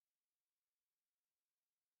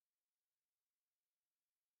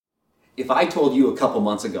If I told you a couple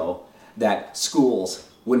months ago that schools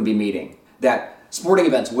wouldn't be meeting, that sporting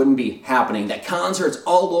events wouldn't be happening, that concerts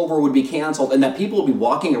all over would be canceled, and that people would be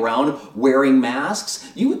walking around wearing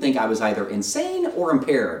masks, you would think I was either insane or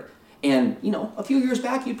impaired. And, a few years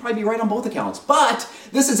back, you'd probably be right on both accounts. But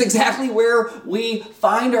this is exactly where we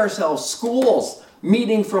find ourselves, schools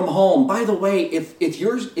meeting from home. By the way, if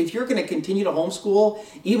you're going to continue to homeschool,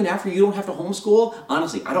 even after you don't have to homeschool,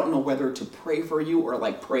 honestly, I don't know whether to pray for you or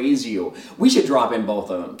praise you. We should drop in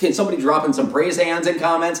both of them. Can somebody drop in some praise hands in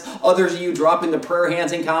comments? Others of you drop in the prayer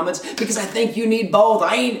hands in comments, because I think you need both.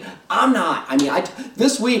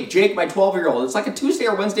 This week, Jake, my 12-year-old, it's like a Tuesday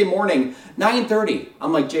or Wednesday morning, 9:30.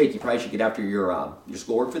 I'm like, Jake, you probably should get after your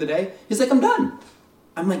schoolwork for the day. He's like, I'm done.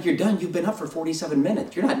 I'm like, you're done? You've been up for 47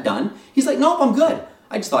 minutes. You're not done. He's like, nope, I'm good.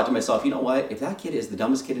 I just thought to myself, you know what? If that kid is the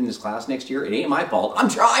dumbest kid in his class next year, it ain't my fault. I'm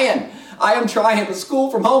trying. I am trying. The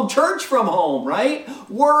school from home, church from home, right?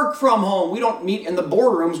 Work from home. We don't meet in the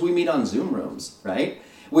boardrooms. We meet on Zoom rooms, right?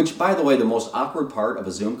 Which, by the way, the most awkward part of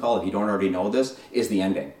a Zoom call, if you don't already know this, is the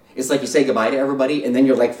ending. It's like you say goodbye to everybody, and then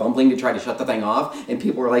you're fumbling to try to shut the thing off, and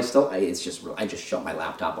people are I just shut my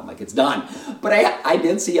laptop. I'm like, it's done. But I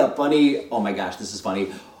did see a funny, oh my gosh, this is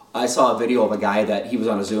funny. I saw a video of a guy that he was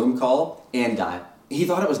on a Zoom call, and he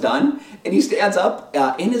thought it was done, and he stands up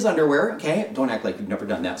in his underwear, okay? Don't act like you've never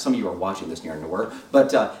done that. Some of you are watching this in your underwear. But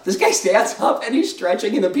this guy stands up, and he's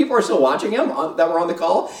stretching, and the people are still watching him that were on the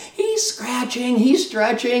call. He's scratching, he's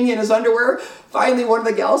stretching in his underwear. Finally, one of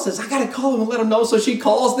the gals says, I got to call him and let him know. So she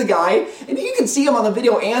calls the guy, and you can see him on the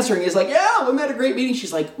video answering. He's like, yeah, we had a great meeting.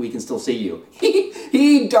 She's like, we can still see you.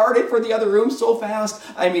 He darted for the other room so fast.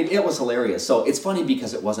 I mean, it was hilarious. So it's funny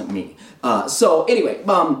because it wasn't me.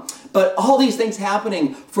 But all these things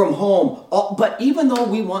happening from home. But even though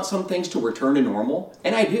we want some things to return to normal,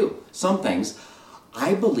 and I do, some things,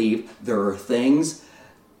 I believe there are things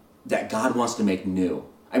that God wants to make new.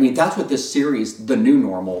 I mean, that's what this series, The New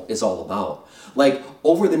Normal, is all about.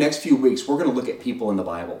 Over the next few weeks, we're going to look at people in the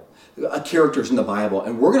Bible, characters in the Bible,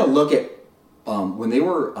 and we're going to look at when they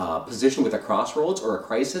were positioned with a crossroads or a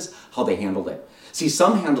crisis, how they handled it. See,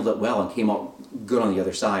 some handled it well and came out good on the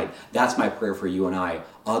other side. That's my prayer for you and I.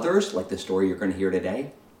 Others, like the story you're going to hear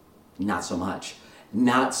today, not so much.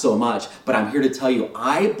 Not so much. But I'm here to tell you,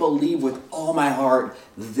 I believe with all my heart,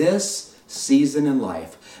 this season in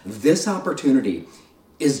life, this opportunity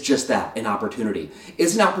is just that, an opportunity.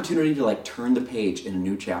 It's an opportunity to turn the page in a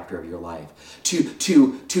new chapter of your life,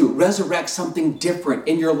 to resurrect something different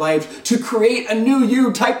in your life, to create a new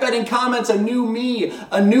you. Type that in comments, a new me,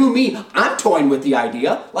 a new me. I'm toying with the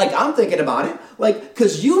idea, I'm thinking about it,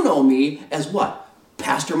 because you know me as what?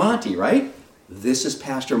 Pastor Monty, right? This is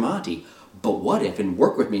Pastor Monty. But what if, and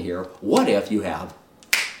work with me here, what if you have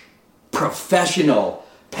professional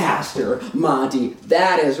Pastor Monty?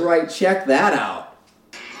 That is right, check that out.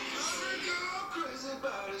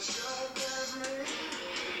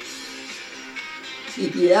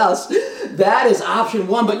 Yes, that is option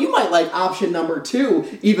one, but you might like option number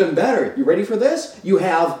two even better. You ready for this? You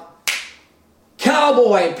have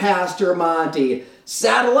Cowboy Pastor Monty.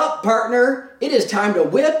 Saddle up, partner. It is time to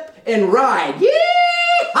whip and ride.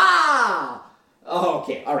 Yee-haw!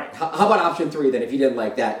 Okay, all right. How about option three then, if you didn't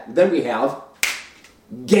like that? Then we have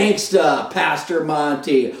Gangsta Pastor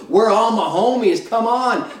Monty. We're all my homies. Come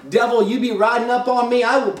on, devil, you be riding up on me.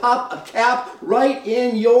 I will pop a cap right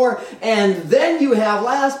in your... And then you have,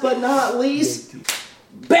 last but not least,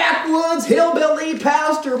 Backwoods Hillbilly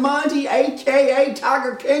Pastor Monty, a.k.a.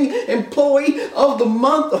 Tiger King Employee of the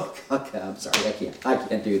Month. Oh, okay, I'm sorry. I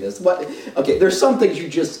can't do this. What? Okay, there's some things you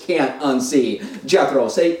just can't unsee. Jethro,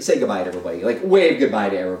 say goodbye to everybody. Wave goodbye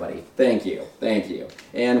to everybody. Thank you.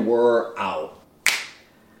 And we're out.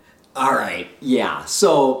 All right, yeah.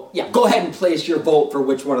 So, go ahead and place your vote for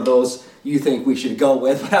which one of those you think we should go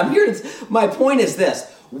with. But I'm here my point is this.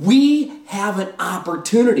 We have an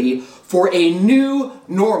opportunity for a new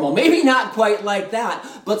normal. Maybe not quite like that,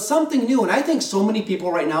 but something new. And I think so many people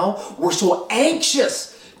right now, we're so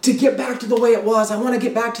anxious to get back to the way it was. I want to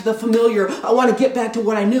get back to the familiar. I want to get back to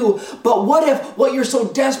what I knew. But what if what you're so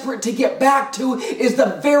desperate to get back to is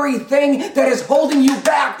the very thing that is holding you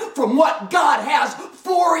back from what God has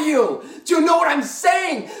for you? Do you know what I'm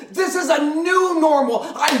saying? This is a new normal.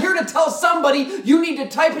 I'm here to tell somebody, you need to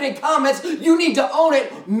type it in comments. You need to own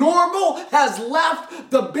it. Normal has left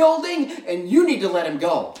the building and you need to let him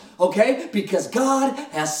go. Okay? Because God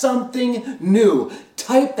has something new.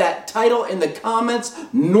 Type that title in the comments.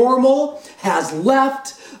 Normal has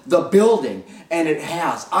left the building. And it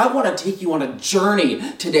has. I want to take you on a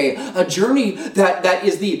journey today. A journey that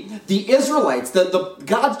is the Israelites, the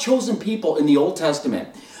God's chosen people in the Old Testament.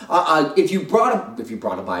 if you brought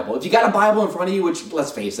a Bible, if you got a Bible in front of you, which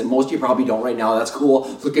let's face it, most of you probably don't right now. That's cool.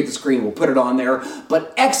 Look at the screen. We'll put it on there.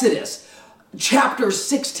 But Exodus chapter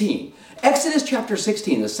 16. Exodus chapter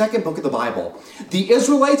 16, the second book of the Bible. The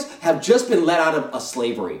Israelites have just been let out of a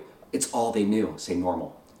slavery. It's all they knew. Say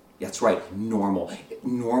normal. That's right, normal.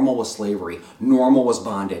 Normal was slavery. Normal was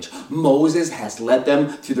bondage. Moses has led them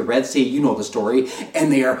through the Red Sea. You know the story.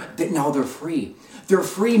 And now they're free. They're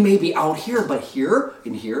free maybe out here, but here,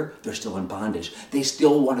 they're still in bondage. They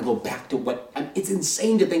still want to go back to it's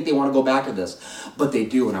insane to think they want to go back to this. But they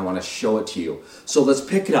do, and I want to show it to you. So let's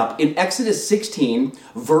pick it up. In Exodus 16,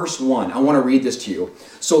 verse 1, I want to read this to you.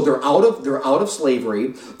 So they're out of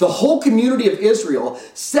slavery. The whole community of Israel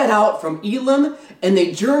set out from Elim, and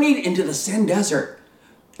they journeyed into the Sin Desert.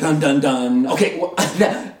 Dun, dun, dun. Okay, well,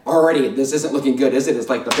 already this isn't looking good, is it? It's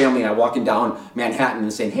like the family and I walking down Manhattan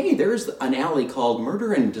and saying, hey, there's an alley called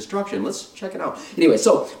Murder and Destruction. Let's check it out. Anyway,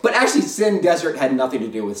 but actually Sin Desert had nothing to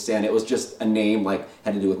do with sin. It was just a name,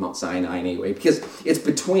 had to do with Mount Sinai anyway, because it's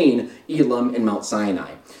between Elim and Mount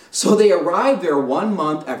Sinai. So they arrived there 1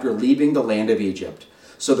 month after leaving the land of Egypt.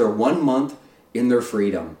 So they're 1 month in their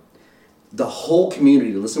freedom. The whole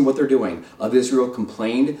community, listen to what they're doing, of Israel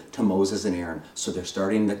complained to Moses and Aaron. So they're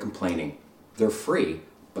starting the complaining. They're free,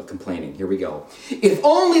 but complaining. Here we go. If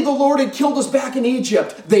only the Lord had killed us back in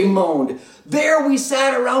Egypt, they moaned. There we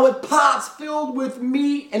sat around with pots filled with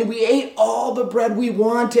meat, and we ate all the bread we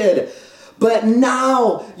wanted. But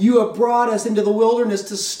now you have brought us into the wilderness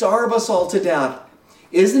to starve us all to death.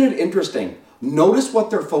 Isn't it interesting? Notice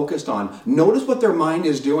what they're focused on. Notice what their mind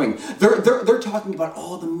is doing. They're talking about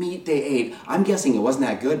all the meat they ate. I'm guessing it wasn't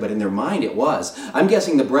that good, but in their mind it was. I'm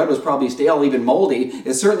guessing the bread was probably stale, even moldy.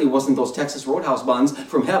 It certainly wasn't those Texas Roadhouse buns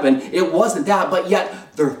from heaven. It wasn't that, but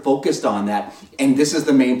yet they're focused on that. And this is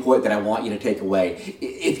the main point that I want you to take away.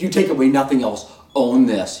 If you take away nothing else, own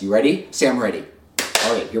this. You ready? Say I'm ready.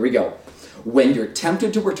 All right, here we go. When you're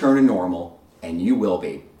tempted to return to normal, and you will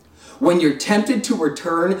be, when you're tempted to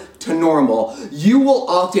return to normal, you will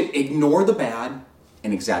often ignore the bad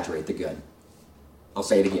and exaggerate the good. I'll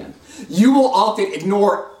say it again. You will often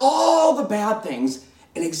ignore all the bad things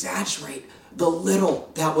and exaggerate the little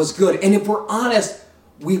that was good. And if we're honest,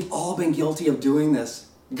 we've all been guilty of doing this.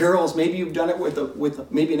 Girls, maybe you've done it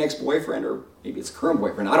with maybe an ex-boyfriend, or maybe it's a current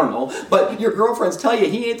boyfriend, I don't know. But your girlfriends tell you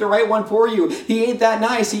he ain't the right one for you. He ain't that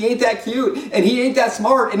nice, he ain't that cute, and he ain't that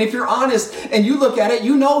smart. And if you're honest and you look at it,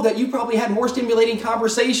 you know that you probably had more stimulating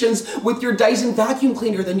conversations with your Dyson vacuum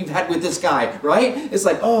cleaner than you've had with this guy, right? It's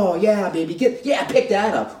like, oh yeah, baby, pick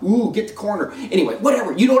that up. Ooh, get the corner. Anyway,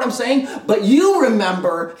 whatever, you know what I'm saying? But you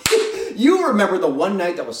remember the one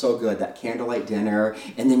night that was so good, that candlelight dinner,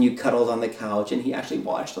 and then you cuddled on the couch and he actually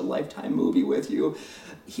watched a Lifetime movie with you.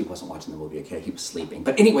 He wasn't watching the movie, okay? He was sleeping.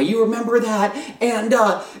 But anyway, you remember that, and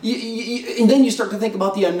and then you start to think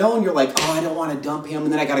about the unknown. You're like, oh, I don't want to dump him,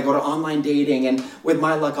 and then I got to go to online dating, and with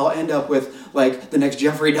my luck, I'll end up with like the next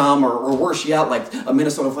Jeffrey Dahmer, or worse yet, like a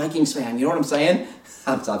Minnesota Vikings fan. You know what I'm saying?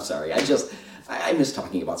 I'm sorry. I miss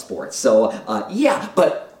talking about sports. So yeah,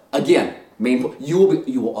 but again,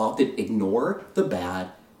 you will often ignore the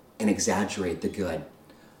bad and exaggerate the good.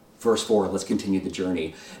 Verse 4, let's continue the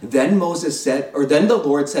journey. Then the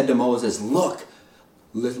Lord said to Moses, look,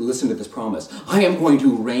 listen to this promise. I am going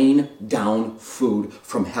to rain down food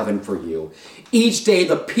from heaven for you. Each day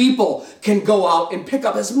the people can go out and pick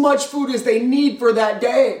up as much food as they need for that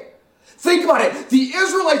day. Think about it. The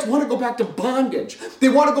Israelites want to go back to bondage. They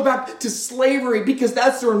want to go back to slavery because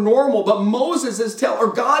that's their normal. But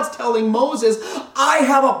God's telling Moses, I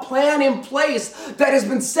have a plan in place that has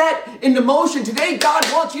been set into motion. Today, God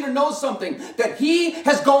wants you to know something, that He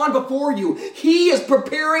has gone before you. He is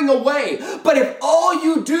preparing a way. But if all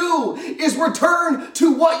you do is return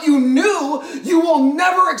to what you knew, you will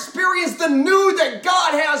never experience the new that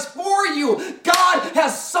God has for you. God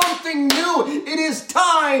has something new. It is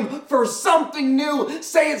time for something new.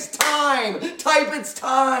 Say it's time. Type it's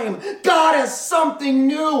time. God has something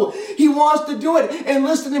new. He wants to do it. And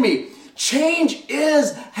listen to me. Change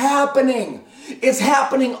is happening. It's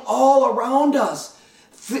happening all around us.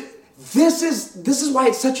 This is why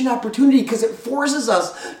it's such an opportunity, because it forces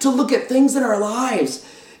us to look at things in our lives.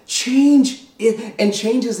 Change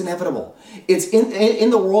is inevitable. It's in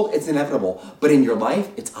the world, it's inevitable. But in your life,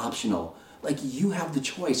 it's optional. Like, you have the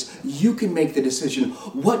choice. You can make the decision.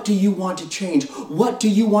 What do you want to change? What do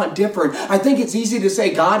you want different? I think it's easy to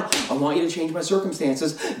say, God, I want you to change my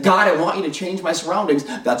circumstances. God, I want you to change my surroundings.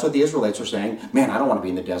 That's what the Israelites are saying. Man, I don't want to be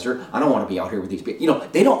in the desert. I don't want to be out here with these people.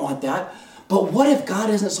 They don't want that. But what if God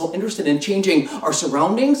isn't so interested in changing our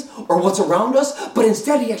surroundings or what's around us, but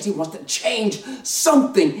instead He actually wants to change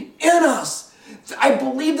something in us? I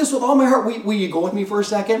believe this with all my heart. Will you go with me for a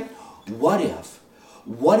second? What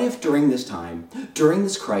if during this time, during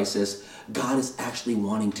this crisis, God is actually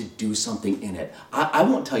wanting to do something in it? I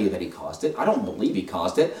won't tell you that he caused it. I don't believe he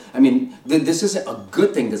caused it. I mean, this isn't a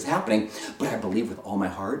good thing that's happening, but I believe with all my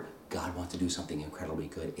heart, God wants to do something incredibly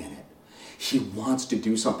good in it. He wants to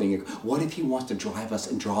do something. What if he wants to drive us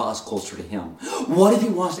and draw us closer to him? What if he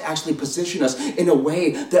wants to actually position us in a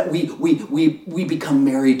way that we become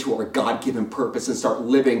married to our God-given purpose and start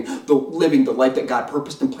living the life that God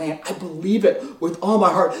purposed and planned? I believe it with all my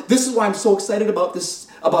heart. This is why I'm so excited about this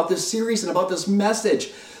series and about this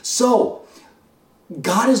message. So,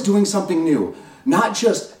 God is doing something new, not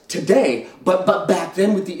just today, but back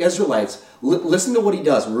then with the Israelites. Listen to what he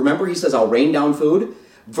does. Remember, he says, I'll rain down food.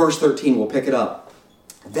 Verse 13, we'll pick it up.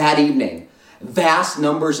 That evening, vast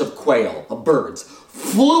numbers of quail, of birds,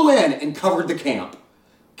 flew in and covered the camp.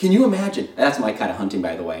 Can you imagine? That's my kind of hunting,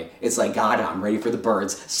 by the way. It's like, God, I'm ready for the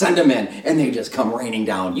birds. Send them in. And they just come raining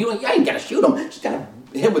down. You ain't got to shoot them. Just got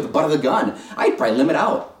to hit with the butt of the gun. I'd probably limit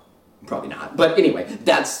out. Probably not. But anyway,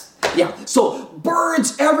 yeah. So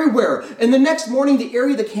birds everywhere. And the next morning, the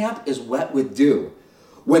area of the camp is wet with dew.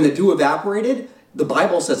 When the dew evaporated, the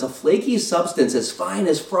Bible says a flaky substance as fine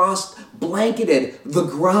as frost blanketed the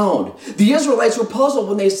ground. The Israelites were puzzled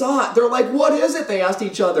when they saw it. They're like, what is it? They asked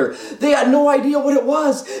each other. They had no idea what it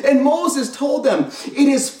was. And Moses told them, it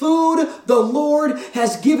is food the Lord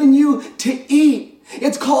has given you to eat.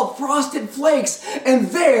 It's called frosted flakes, and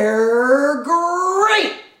they're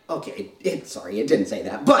great. Okay, sorry, it didn't say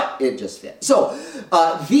that, but it just fit. So,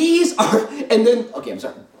 these are, and then, okay, I'm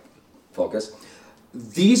sorry, focus.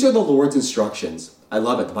 These are the Lord's instructions. I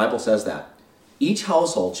love it. The Bible says that. Each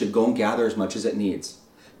household should go and gather as much as it needs.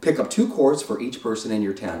 Pick up 2 quarts for each person in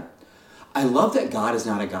your tent. I love that God is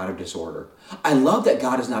not a God of disorder. I love that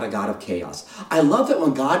God is not a God of chaos. I love that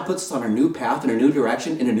when God puts us on a new path, in a new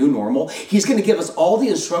direction, in a new normal, he's going to give us all the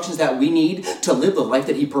instructions that we need to live the life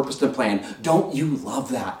that he purposed and planned. Don't you love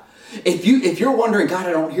that? If you're wondering, God,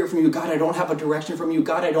 I don't hear from you. God, I don't have a direction from you.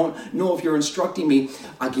 God, I don't know if you're instructing me.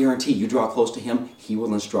 I guarantee you draw close to him, he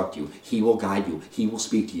will instruct you. He will guide you. He will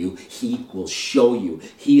speak to you. He will show you.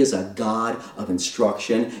 He is a God of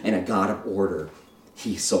instruction and a God of order.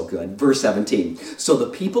 He's so good. Verse 17. So the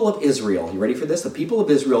people of Israel, you ready for this? The people of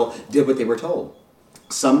Israel did what they were told.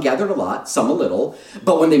 Some gathered a lot, some a little,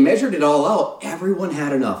 but when they measured it all out, everyone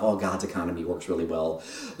had enough. Oh, God's economy works really well.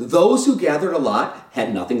 Those who gathered a lot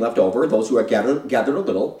had nothing left over. Those who had gathered a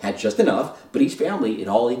little had just enough, but each family, it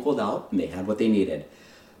all equaled out, and they had what they needed.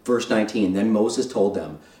 Verse 19, then Moses told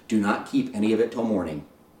them, do not keep any of it till morning.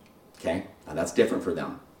 Okay, now that's different for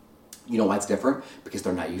them. You know why it's different? Because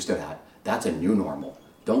they're not used to that. That's a new normal.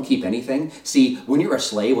 Don't keep anything. See, when you're a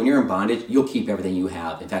slave, when you're in bondage, you'll keep everything you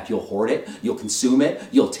have. In fact, you'll hoard it, you'll consume it,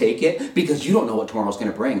 you'll take it, because you don't know what tomorrow's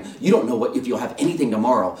going to bring. You don't know if you'll have anything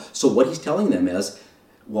tomorrow. So what he's telling them is,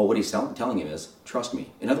 telling him is, trust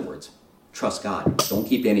me. In other words, trust God. Don't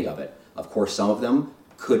keep any of it. Of course, some of them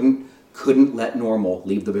couldn't let normal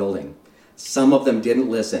leave the building. Some of them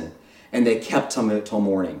didn't listen, and they kept some of it till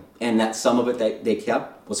morning. And that some of it that they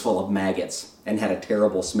kept was full of maggots and had a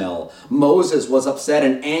terrible smell. Moses was upset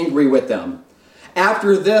and angry with them.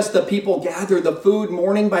 After this, the people gathered the food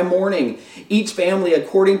morning by morning, each family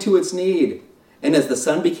according to its need. And as the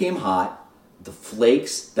sun became hot, the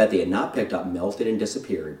flakes that they had not picked up melted and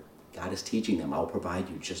disappeared. God is teaching them, I'll provide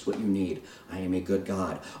you just what you need. I am a good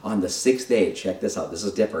God. On the 6th day, check this out, this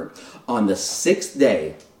is different. On the sixth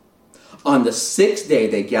day,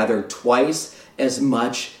 they gathered twice as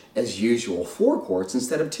much as usual, 4 quarts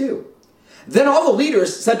instead of 2. Then all the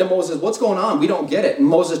leaders said to Moses, what's going on? We don't get it. And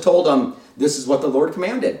Moses told them, this is what the Lord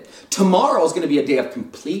commanded. Tomorrow is going to be a day of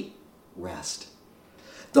complete rest.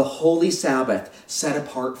 The holy Sabbath set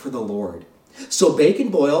apart for the Lord. So bake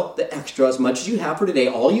and boil the extra as much as you have for today,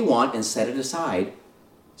 all you want, and set it aside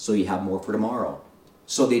so you have more for tomorrow.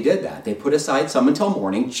 So they did that. They put aside some until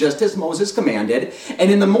morning, just as Moses commanded. And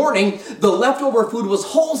in the morning, the leftover food was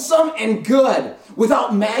wholesome and good,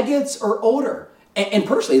 without maggots or odor. And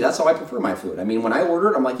personally, that's how I prefer my food. I mean, when I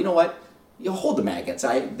order it, I'm like, you know what? You'll hold the maggots.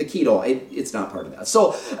 The keto, it's not part of that.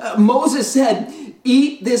 So Moses said,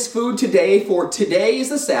 eat this food today, for today is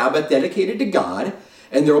the Sabbath dedicated to God,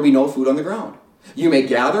 and there will be no food on the ground. You may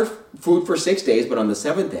gather food for 6 days, but on the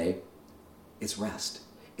 7th day, it's rest.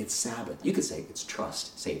 It's Sabbath. You could say it's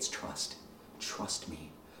trust. Say it's trust. Trust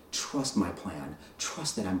me. Trust my plan.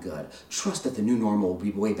 Trust that I'm good. Trust that the new normal will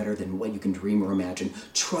be way better than what you can dream or imagine.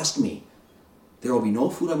 Trust me. There will be no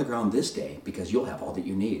food on the ground this day because you'll have all that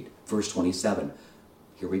you need. Verse 27.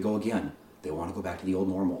 Here we go again. They want to go back to the old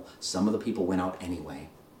normal. Some of the people went out anyway.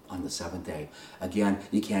 on the seventh day. Again,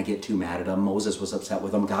 you can't get too mad at them. Moses was upset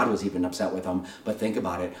with them. God was even upset with them. But think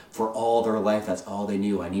about it. For all their life, that's all they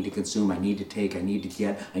knew. I need to consume. I need to take. I need to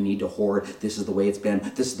get. I need to hoard. This is the way it's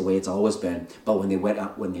been. This is the way it's always been. But when they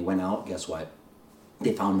went out, guess what?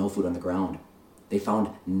 They found no food on the ground. They found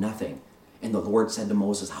nothing. And the Lord said to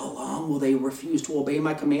Moses, how long will they refuse to obey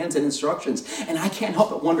my commands and instructions? And I can't help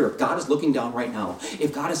but wonder if God is looking down right now,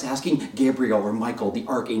 if God is asking Gabriel or Michael, the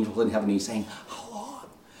archangels in heaven, he's saying, how long?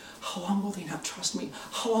 How long will they not trust me?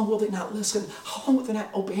 How long will they not listen? How long will they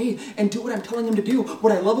not obey and do what I'm telling them to do?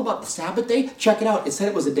 What I love about the Sabbath day, check it out. It said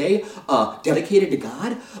it was a day dedicated to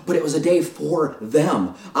God, but it was a day for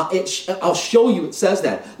them. I'll show you it says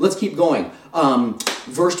that. Let's keep going.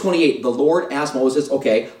 Verse 28, the Lord asked Moses,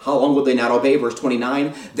 okay, how long will they not obey? Verse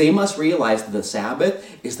 29, they must realize that the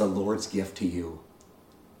Sabbath is the Lord's gift to you.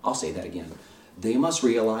 I'll say that again. They must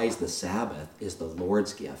realize the Sabbath is the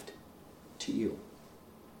Lord's gift to you.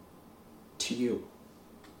 To you.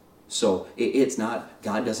 So it's not,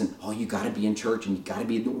 God doesn't, oh, you got to be in church and you got to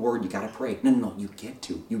be in the Word, you got to pray. No, you get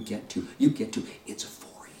to. It's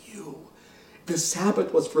for you. The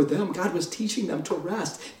Sabbath was for them. God was teaching them to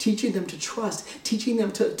rest, teaching them to trust, teaching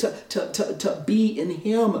them to be in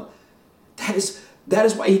Him. That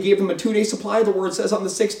is why He gave them a 2-day supply. The Word says on the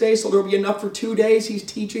 6th day, so there will be enough for 2 days. He's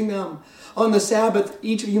teaching them. On the Sabbath,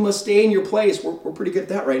 each of you must stay in your place. We're pretty good at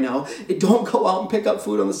that right now. Don't go out and pick up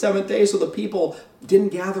food on the 7th day. So the people didn't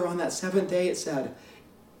gather on that 7th day, it said.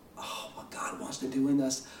 Oh, what God wants to do in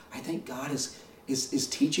this. I think God is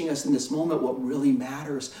teaching us in this moment what really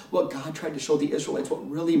matters. What God tried to show the Israelites, what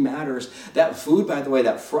really matters. That food, by the way,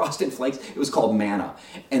 that Frosted Flakes, it was called manna.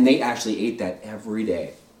 And they actually ate that every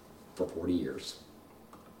day for 40 years.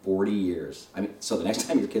 40 years. I mean, so the next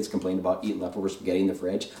time your kids complain about eating leftover spaghetti in the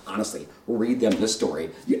fridge, honestly, read them this story.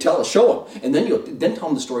 You show them. And then tell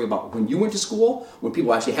them the story about when you went to school, when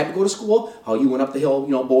people actually had to go to school, how you went up the hill,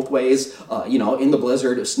 both ways, in the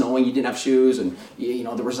blizzard, it was snowing, you didn't have shoes, and,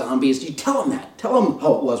 there were zombies. You tell them that. Tell them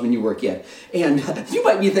how it was when you were a kid. And you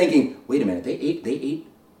might be thinking, wait a minute, they ate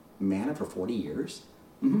manna for 40 years?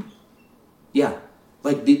 Mm-hmm. Yeah.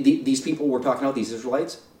 Like these people we're talking about, these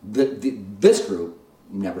Israelites, this group,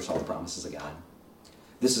 never saw the promises of God.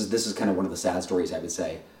 This is kind of one of the sad stories, I would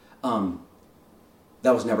say. That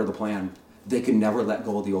was never the plan. They could never let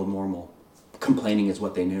go of the old normal. Complaining is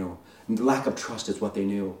what they knew. Lack of trust is what they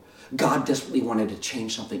knew. God desperately wanted to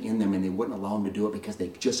change something in them, and they wouldn't allow him to do it because they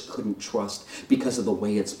just couldn't trust because of the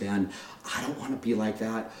way it's been. I don't want to be like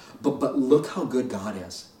that. But look how good God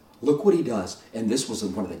is. Look what he does. And this was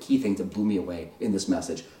one of the key things that blew me away in this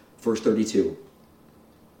message. Verse 32.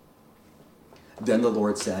 Then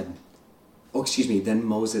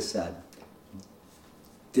Moses said,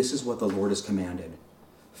 this is what the Lord has commanded.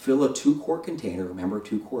 Fill a 2-quart container, remember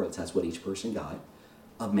 2 quarts, that's what each person got,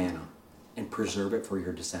 of manna, and preserve it for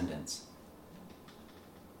your descendants.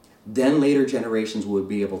 Then later generations will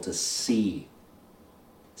be able to see.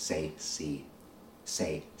 Say, see.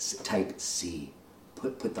 Say, type see.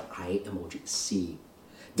 Put the eye emoji, see.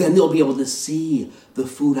 Then they'll be able to see the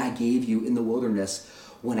food I gave you in the wilderness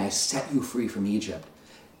when I set you free from Egypt.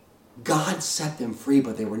 God set them free,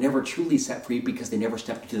 but they were never truly set free because they never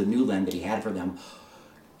stepped into the new land that he had for them.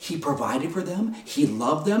 He provided for them, he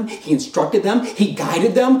loved them, he instructed them, he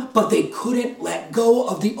guided them, but they couldn't let go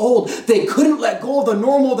of the old. They couldn't let go of the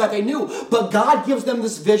normal that they knew. But God gives them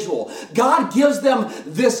this visual. God gives them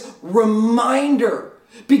this reminder.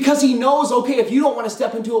 Because he knows, okay, if you don't want to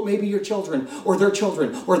step into it, maybe your children or their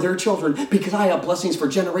children or their children, because I have blessings for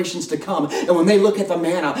generations to come. And when they look at the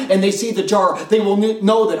manna and they see the jar, they will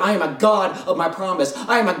know that I am a God of my promise.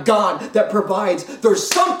 I am a God that provides. There's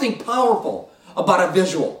something powerful about a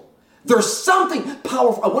visual. There's something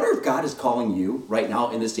powerful. I wonder if God is calling you right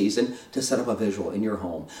now in this season to set up a visual in your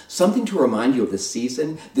home. Something to remind you of this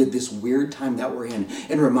season, this weird time that we're in,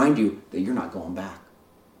 and remind you that you're not going back.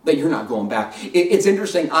 That you're not going back. It's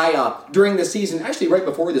interesting. During this season, actually right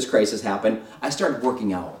before this crisis happened, I started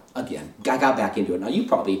working out again. I got back into it. Now you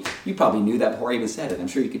probably knew that before I even said it. I'm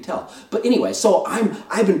sure you could tell. But anyway, so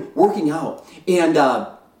I've been working out, and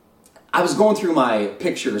I was going through my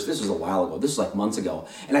pictures. This was a while ago. This was like months ago,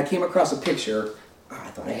 and I came across a picture. I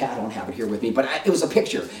thought I don't have it here with me, but it was a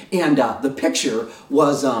picture, and the picture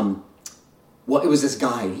was it was this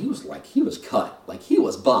guy. He was cut, like he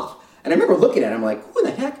was buff. And I remember looking at it, I'm like, who the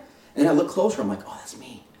heck? And I look closer, I'm like, oh, that's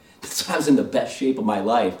me. So I was in the best shape of my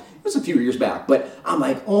life. It was a few years back, but I'm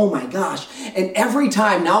like, oh my gosh. And every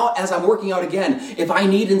time now, as I'm working out again, if I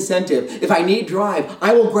need incentive, if I need drive,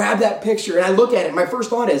 I will grab that picture and I look at it. My first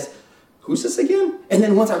thought is, who's this again? And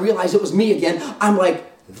then once I realize it was me again, I'm like,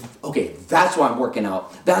 Okay, that's why I'm working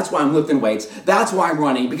out. That's why I'm lifting weights. That's why I'm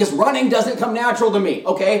running, because running doesn't come natural to me,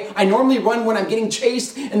 okay? I normally run when I'm getting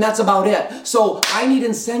chased, and that's about it. So I need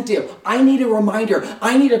incentive. I need a reminder.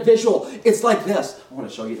 I need a visual. It's like this. I want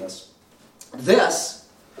to show you this. This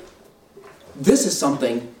is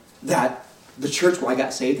something that the church where I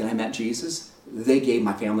got saved and I met Jesus, they gave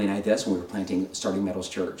my family and I this when we were starting Meadows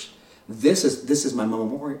Church. This is my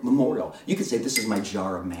memorial. You could say this is my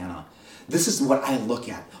jar of manna. This is what I look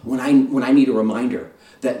at when I need a reminder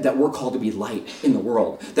that we're called to be light in the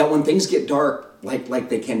world. That when things get dark, like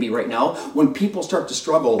they can be right now, when people start to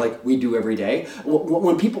struggle like we do every day,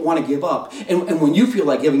 when people want to give up, and when you feel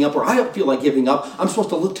like giving up or I feel like giving up, I'm supposed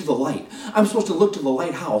to look to the light. I'm supposed to look to the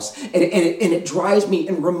lighthouse. And it drives me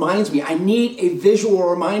and reminds me. I need a visual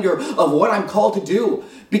reminder of what I'm called to do.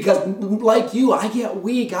 Because like you, I get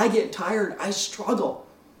weak, I get tired, I struggle.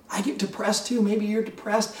 I get depressed too. Maybe you're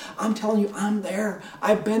depressed. I'm telling you, I'm there.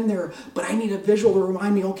 I've been there. But I need a visual to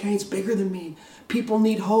remind me, okay, it's bigger than me. People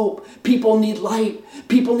need hope. People need light.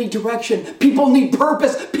 People need direction. People need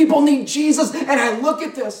purpose. People need Jesus. And I look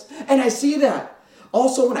at this and I see that.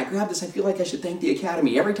 Also, when I grab this, I feel like I should thank the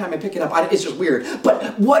Academy. Every time I pick it up, it's just weird.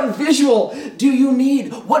 But what visual do you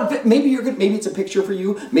need? Maybe it's a picture for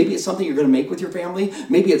you. Maybe it's something you're going to make with your family.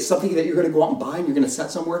 Maybe it's something that you're going to go out and buy and you're going to set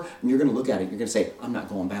somewhere and you're going to look at it. You're going to say, I'm not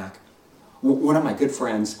going back. One of my good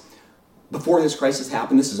friends, before this crisis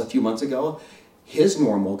happened, this is a few months ago, his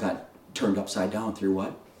normal got turned upside down through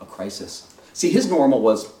what? A crisis. See, his normal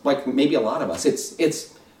was like maybe a lot of us.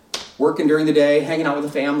 It's working during the day, hanging out with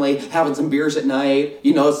the family, having some beers at night,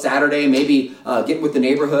 Saturday, maybe getting with the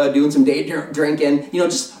neighborhood, doing some day drinking,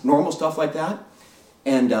 just normal stuff like that.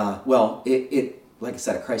 And, it like I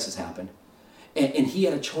said, a crisis happened. And he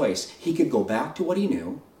had a choice. He could go back to what he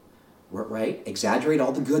knew, right? Exaggerate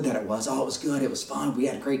all the good that it was. Oh, it was good, it was fun, we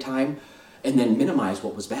had a great time. And then minimize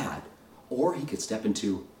what was bad. Or he could step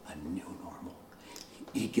into a new normal.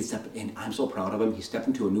 He could step, and I'm so proud of him, he stepped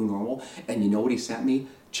into a new normal. And you know what he sent me?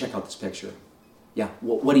 Check out this picture. Yeah,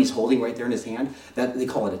 what he's holding right there in his hand, that they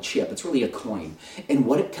call it a chip. It's really a coin. And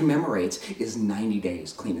what it commemorates is 90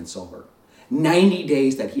 days clean and sober. 90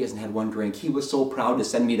 days that he hasn't had one drink. He was so proud to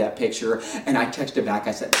send me that picture. And I texted back,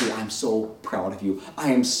 I said, dude, I'm so proud of you.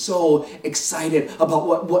 I am so excited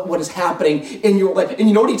about what is happening in your life. And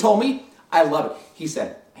you know what he told me? I love it. He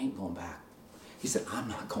said, I ain't going back. He said, I'm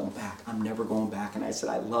not going back. I'm never going back. And I said,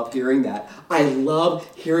 I love hearing that. I love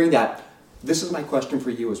hearing that. This is my question for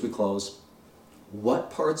you as we close. What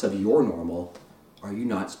parts of your normal are you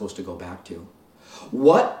not supposed to go back to?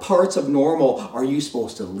 What parts of normal are you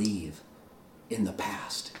supposed to leave in the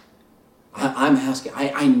past? I'm asking,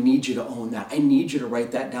 I need you to own that. I need you to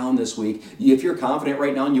write that down this week. If you're confident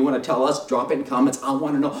right now and you want to tell us, drop it in comments. I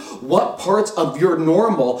want to know what parts of your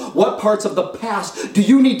normal, what parts of the past do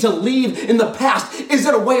you need to leave in the past? Is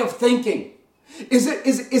it a way of thinking? Is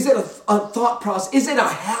it a thought process? Is it a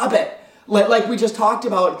habit? Like we just talked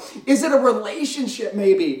about. Is it a relationship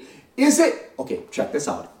maybe? Okay, check this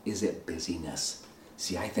out. Is it busyness?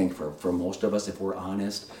 See, I think for most of us, if we're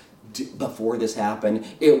honest, before this happened,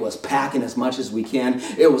 it was packing as much as we can.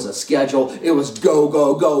 It was a schedule. It was go,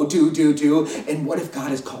 go, go, do. And what if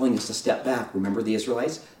God is calling us to step back? Remember the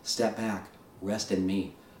Israelites? Step back. Rest in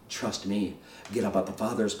me. Trust me. Get about the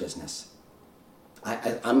Father's business.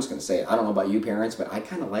 I'm just going to say it. I don't know about you parents, but I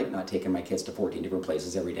kind of like not taking my kids to 14 different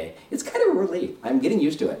places every day. It's kind of a relief. I'm getting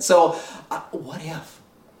used to it. So what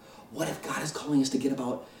if God is calling us to get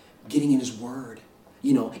about getting in His Word?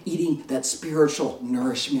 Eating that spiritual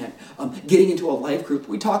nourishment, getting into a life group.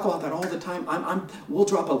 We talk about that all the time. We'll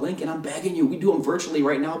drop a link, and I'm begging you. We do them virtually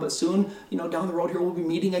right now, but soon, down the road here, we'll be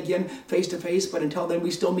meeting again face to face. But until then, we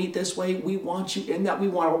still meet this way. We want you in that. We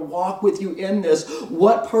want to walk with you in this.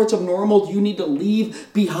 What parts of normal do you need to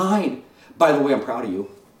leave behind? By the way, I'm proud of you.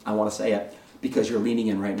 I want to say it because you're leaning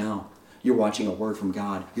in right now. You're watching a word from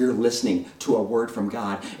God. You're listening to a word from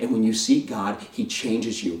God. And when you seek God, He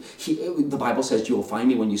changes you. The Bible says you will find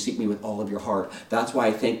me when you seek me with all of your heart. That's why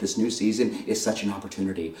I think this new season is such an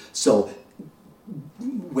opportunity. So,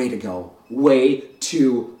 way to go. Way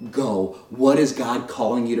to go. What is God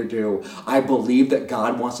calling you to do? I believe that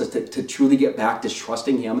God wants us to truly get back to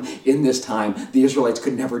trusting Him in this time. The Israelites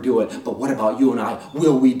could never do it. But what about you and I?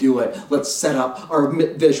 Will we do it? Let's set up our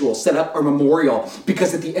visual, set up our memorial.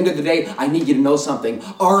 Because at the end of the day, I need you to know something.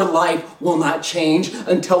 Our life will not change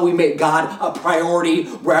until we make God a priority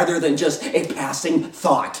rather than just a passing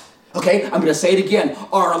thought. Okay, I'm going to say it again.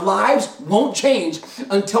 Our lives won't change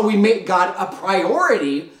until we make God a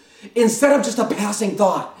priority instead of just a passing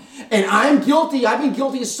thought. And I'm guilty. I've been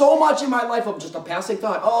guilty so much in my life of just a passing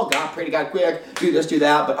thought. Oh, God, pray to God quick, do this, do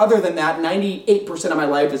that. But other than that, 98% of my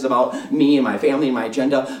life is about me and my family and my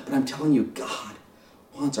agenda. But I'm telling you, God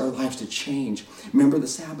wants our lives to change. Remember, the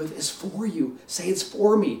Sabbath is for you. Say, it's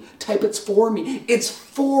for me. Type, it's for me. It's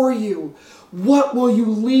for you. What will you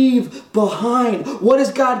leave behind? What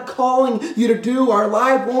is God calling you to do? Our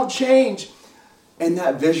life won't change. And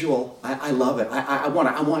that visual, I love it. I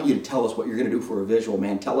want you to tell us what you're going to do for a visual,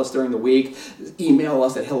 man. Tell us during the week. Email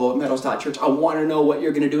us at hello@meadows.church. I want to know what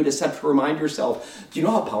you're going to do to remind yourself. Do you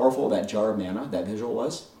know how powerful that jar of manna, that visual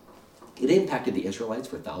was? It impacted the Israelites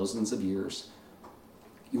for thousands of years.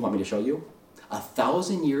 You want me to show you?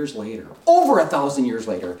 1,000 years later, over 1,000 years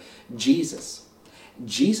later, Jesus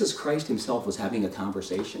Christ himself was having a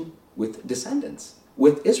conversation with descendants,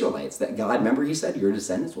 with Israelites, that God, remember, he said, your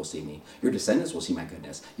descendants will see me. Your descendants will see my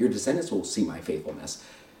goodness. Your descendants will see my faithfulness.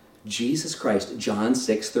 Jesus Christ, John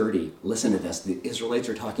 6:30. Listen to this. The Israelites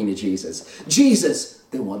are talking to Jesus. Jesus,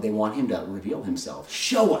 they want him to reveal himself.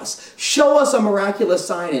 Show us a miraculous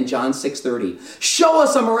sign in John 6:30. Show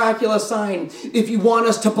us a miraculous sign if you want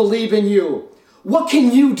us to believe in you. What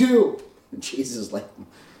can you do? And Jesus is like,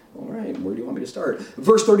 all right, where do you want me to start?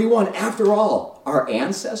 Verse 31, after all, our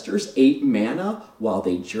ancestors ate manna while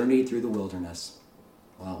they journeyed through the wilderness.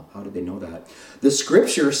 Wow, how did they know that? The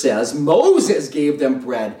scripture says Moses gave them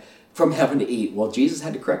bread from heaven to eat. Well, Jesus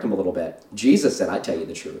had to correct him a little bit. Jesus said, I tell you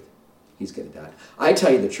the truth. He's good at that. I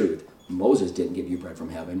tell you the truth. Moses didn't give you bread from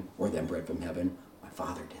heaven or them bread from heaven. My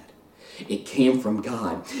Father did. It came from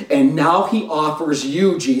God. And now he offers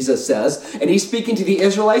you, Jesus says, and he's speaking to the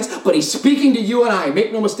Israelites, but he's speaking to you and I.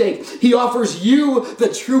 Make no mistake. He offers you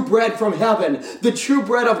the true bread from heaven. The true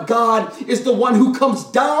bread of God is the one who comes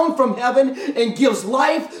down from heaven and gives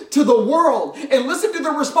life to the world. And listen to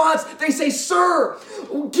the response. They say, sir,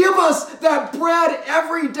 give us that bread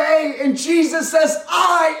every day. And Jesus says,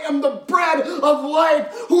 I am the bread of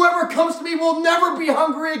life. Whoever comes to me will never be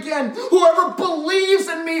hungry again. Whoever believes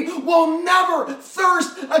in me will never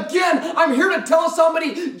thirst again. I'm here to tell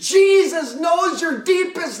somebody, Jesus knows your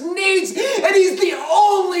deepest needs, and he's the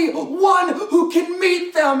only one who can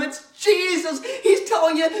meet them. It's Jesus. He's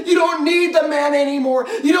telling you, you don't need the man anymore.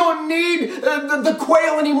 You don't need the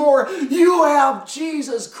quail anymore. You have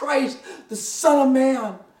Jesus Christ, the Son of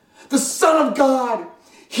Man, the Son of God.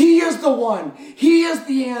 He is the one. He is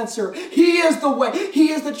the answer. He is the way.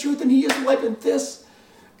 He is the truth, and he is life. And this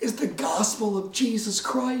is the gospel of Jesus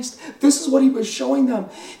Christ. This is what he was showing them.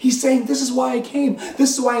 He's saying, this is why I came.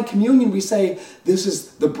 This is why in communion we say, this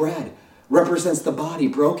is the bread. Represents the body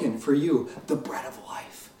broken for you, the bread of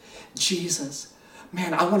life. Jesus.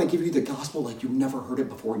 Man, I want to give you the gospel like you've never heard it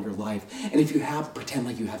before in your life. And if you have, pretend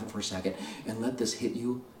like you have it for a second. And let this hit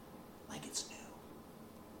you like it's new.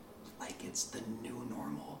 Like it's the new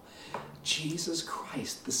normal. Jesus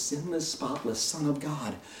Christ, the sinless, spotless Son of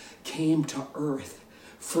God, came to earth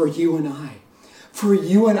for you and I. For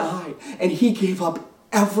you and I. And he gave up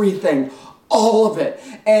everything. All of it.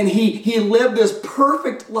 And he lived this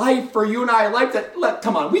perfect life for you and I. A life that,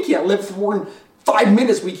 come on, we can't live for more than 5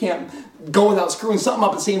 minutes. We can't go without screwing something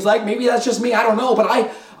up, it seems like. Maybe that's just me. I don't know. But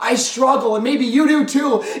I struggle, and maybe you do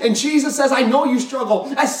too. And Jesus says, I know you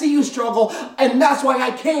struggle. I see you struggle. And that's why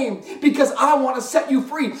I came. Because I want to set you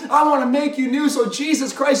free. I want to make you new. So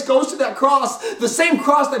Jesus Christ goes to that cross, the same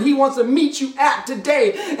cross that he wants to meet you at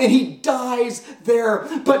today. And he dies there.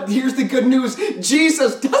 But here's the good news.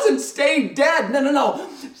 Jesus doesn't stay dead. No.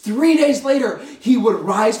 3 days later, he would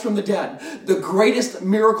rise from the dead. The greatest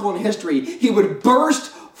miracle in history. He would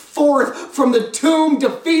burst forth from the tomb,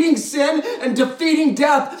 defeating sin and defeating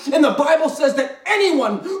death. And the Bible says that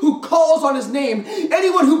anyone who calls on his name,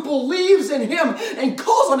 anyone who believes in him and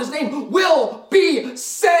calls on his name will be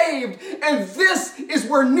saved. And this is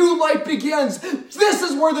where new life begins. This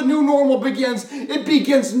is where the new normal begins. It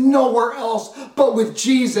begins nowhere else but with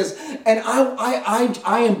Jesus. And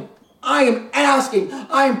I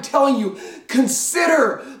am telling you,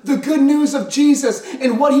 consider the good news of Jesus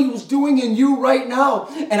and what he was doing in you right now.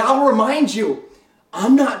 And I'll remind you,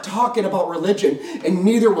 I'm not talking about religion, and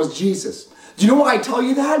neither was Jesus. Do you know why I tell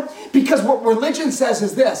you that? Because what religion says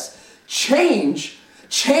is this: change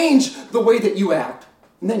the way that you act,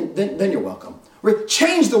 and then you're welcome.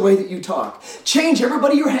 Change the way that you talk. Change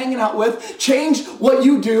everybody you're hanging out with. Change what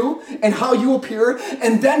you do and how you appear,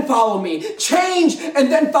 and then follow me. Change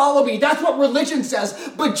and then follow me. That's what religion says.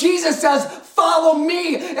 But Jesus says, follow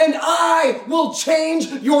me and I will change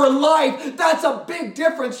your life. That's a big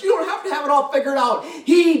difference. You don't have to have it all figured out.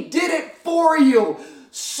 He did it for you.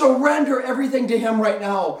 surrender everything to him right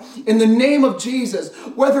now in the name of Jesus.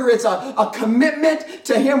 Whether it's a commitment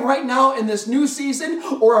to him right now in this new season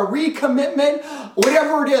or a recommitment,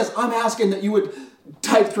 whatever it is, I'm asking that you would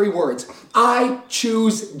type 3 words. I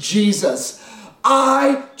choose Jesus.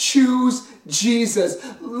 I choose Jesus.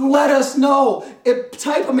 Let us know.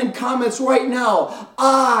 Type them in comments right now.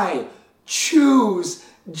 I choose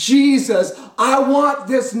Jesus. I want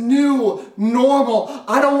this new normal.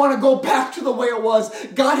 I don't want to go back to the way it was.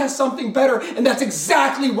 God has something better, and that's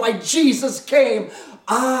exactly why Jesus came.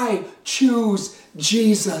 I choose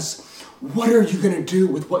Jesus. What are you going to do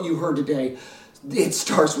with what you heard today? It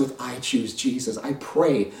starts with I choose Jesus. I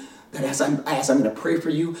pray that as I'm going to pray for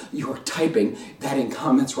you, you are typing that in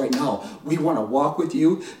comments right now. We want to walk with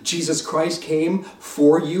you. Jesus Christ came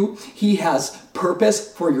for you. He has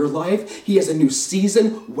purpose for your life. He has a new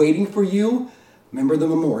season waiting for you. Remember the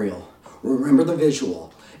memorial. Remember the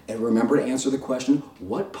visual. And remember to answer the question,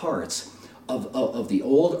 what parts of the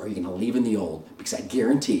old are you going to leave in the old? Because I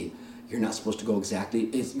guarantee you're not supposed to go exactly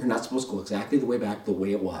the way back the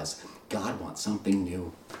way it was. God wants something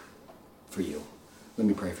new for you. Let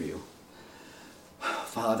me pray for you.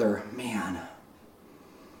 Father, man,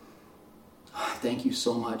 thank you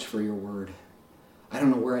so much for your word. I don't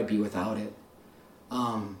know where I'd be without it.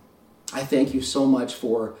 I thank you so much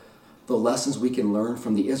for the lessons we can learn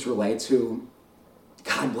from the Israelites who,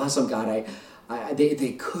 God bless them, God,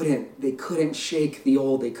 they couldn't shake the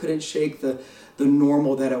old. They couldn't shake the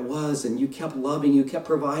normal that it was. And you kept loving, you kept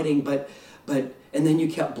providing, but and then you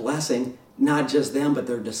kept blessing. Not just them, but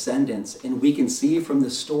their descendants. And we can see from the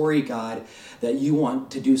story, God, that you want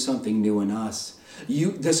to do something new in us.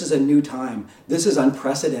 This is a new time. This is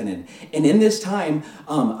unprecedented. And in this time,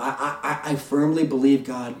 I firmly believe,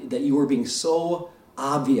 God, that you are being so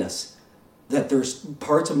obvious that there's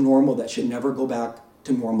parts of normal that should never go back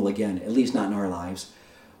to normal again, at least not in our lives.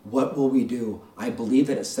 What will we do? I believe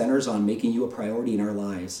that it centers on making you a priority in our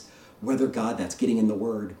lives. Whether, God, that's getting in the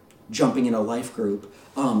Word, jumping in a life group,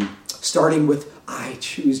 starting with, I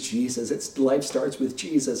choose Jesus. Life starts with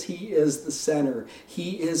Jesus. He is the center.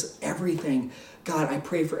 He is everything. God, I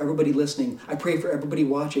pray for everybody listening. I pray for everybody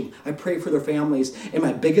watching. I pray for their families. And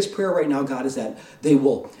my biggest prayer right now, God, is that they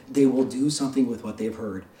will do something with what they've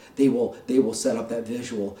heard. They will set up that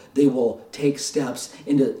visual. They will take steps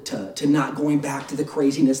to not going back to the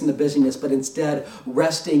craziness and the busyness, but instead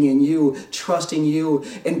resting in you, trusting you,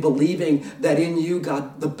 and believing that in you,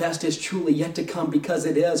 God, the best is truly yet to come, because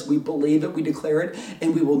it is. We believe it, we declare it,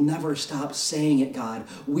 and we will never stop saying it, God.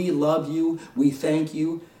 We love you, we thank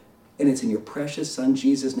you, and it's in your precious Son,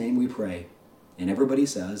 Jesus' name we pray. And everybody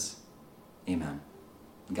says, amen.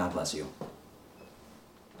 God bless you.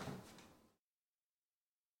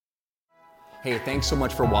 Hey, thanks so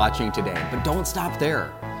much for watching today, but don't stop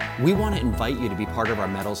there. We want to invite you to be part of our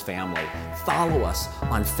Meadows family. Follow us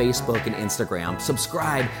on Facebook and Instagram.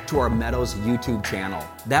 Subscribe to our Meadows YouTube channel.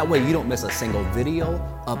 That way you don't miss a single video,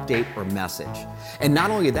 update, or message. And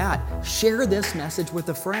not only that, share this message with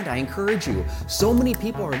a friend. I encourage you. So many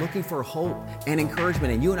people are looking for hope and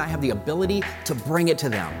encouragement, and you and I have the ability to bring it to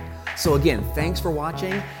them. So again, thanks for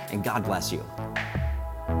watching, and God bless you.